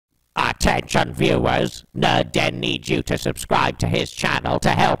Attention viewers, Nerd Den needs you to subscribe to his channel to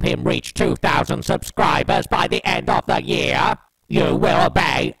help him reach 2,000 subscribers by the end of the year. You will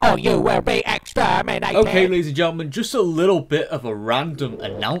obey or you will be exterminated. Okay, ladies and gentlemen, just a little bit of a random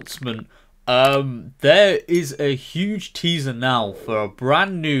announcement. There is a huge teaser now for a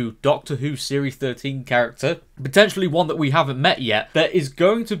brand new Doctor Who Series 13 character, potentially one that we haven't met yet, that is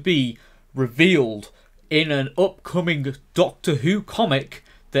going to be revealed in an upcoming Doctor Who comic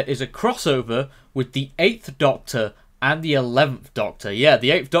that is a crossover with the 8th Doctor and the 11th Doctor. Yeah, the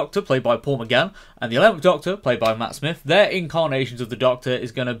 8th Doctor, played by Paul McGann, and the 11th Doctor, played by Matt Smith. Their incarnations of the Doctor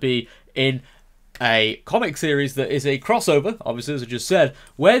is going to be in a comic series that is a crossover, obviously, as I just said,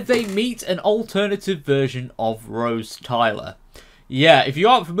 where they meet an alternative version of Rose Tyler. Yeah, if you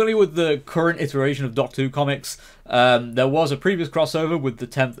aren't familiar with the current iteration of Doctor Who comics, there was a previous crossover with the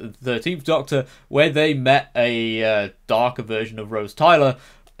 10th and 13th Doctor where they met a darker version of Rose Tyler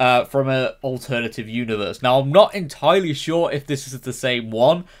from an alternative universe. Now, I'm not entirely sure if this is the same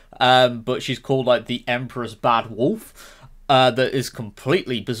one, but she's called like the Emperor's Bad Wolf. That is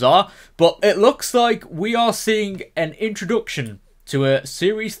completely bizarre, but it looks like we are seeing an introduction to a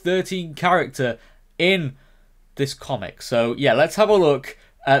Series 13 character in this comic. So yeah, let's have a look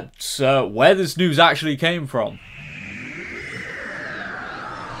at where this news actually came from.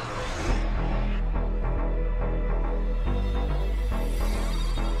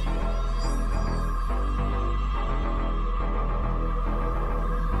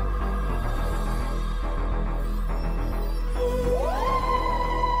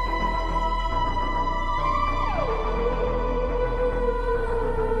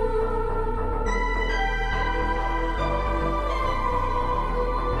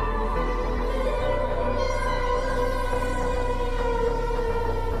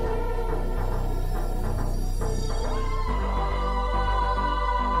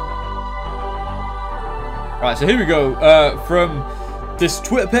 Right, so here we go, from this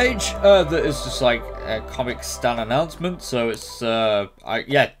Twitter page, that is just like a Comic Stan announcement, so it's,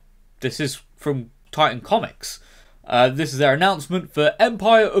 yeah, this is from Titan Comics. This is their announcement for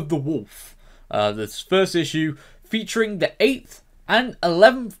Empire of the Wolf, this first issue featuring the 8th and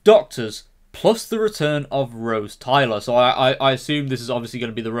 11th Doctors, plus the return of Rose Tyler. So I assume this is obviously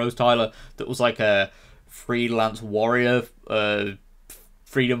going to be the Rose Tyler that was like a freelance warrior,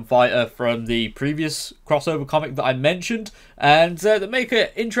 freedom fighter from the previous crossover comic that I mentioned, and they make an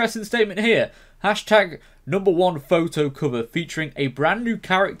interesting statement here. Hashtag #1 photo cover featuring a brand new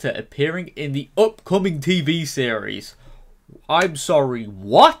character appearing in the upcoming TV series. I'm sorry,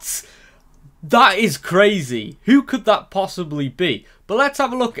 what? That is crazy. Who could that possibly be? But let's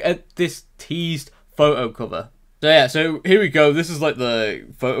have a look at this teased photo cover. So yeah, so here we go. This is like the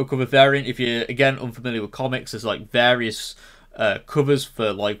photo cover variant. If you're, again, unfamiliar with comics, there's like various covers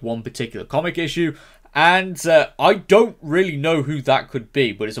for like one particular comic issue, and I don't really know who that could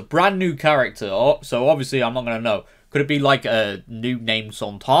be, but it's a brand new character, so obviously I'm not going to know. Could it be like a new name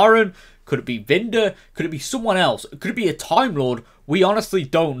Sontaran? Could it be Vinda? Could it be someone else? Could it be a Time Lord? We honestly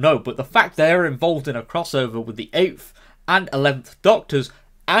don't know, but the fact they're involved in a crossover with the 8th and 11th Doctors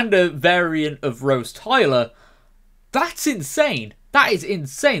and a variant of Rose Tyler, that's insane. That is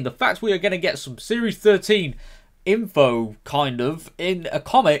insane. The fact we are going to get some Series 13 info, kind of, in a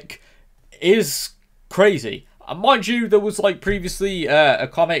comic is crazy. Mind you, there was like previously a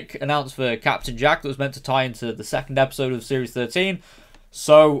comic announced for Captain Jack that was meant to tie into the 2nd episode of Series 13,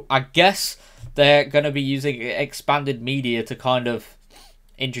 so I guess they're going to be using expanded media to kind of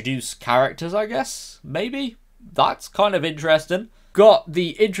introduce characters, I guess, maybe? That's kind of interesting. Got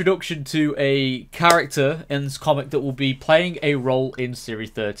the introduction to a character in this comic that will be playing a role in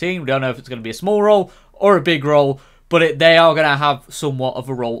Series 13. We don't know if it's going to be a small role or a big role, but they are going to have somewhat of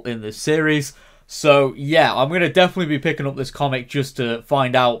a role in this series. So yeah, I'm going to definitely be picking up this comic just to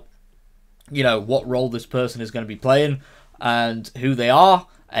find out, you know, what role this person is going to be playing and who they are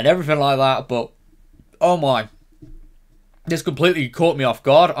and everything like that. But oh my, this completely caught me off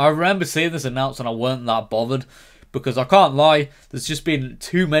guard. I remember seeing this announced and I weren't that bothered, because I can't lie, there's just been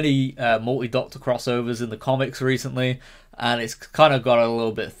too many multi-Doctor crossovers in the comics recently, and it's kind of got a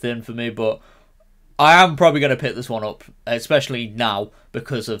little bit thin for me. But I am probably going to pick this one up, especially now,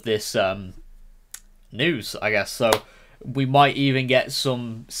 because of this news, I guess. So we might even get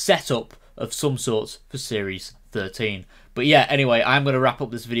some setup of some sorts for Series 13. But yeah, anyway, I'm going to wrap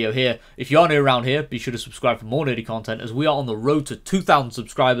up this video here. If you are new around here, be sure to subscribe for more nerdy content, as we are on the road to 2,000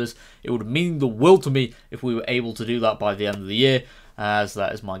 subscribers. It would mean the world to me if we were able to do that by the end of the year, as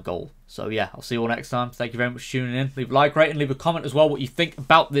that is my goal. So yeah, I'll see you all next time. Thank you very much for tuning in. Leave a like, rate, and leave a comment as well what you think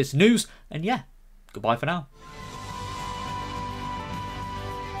about this news. And yeah, goodbye for now.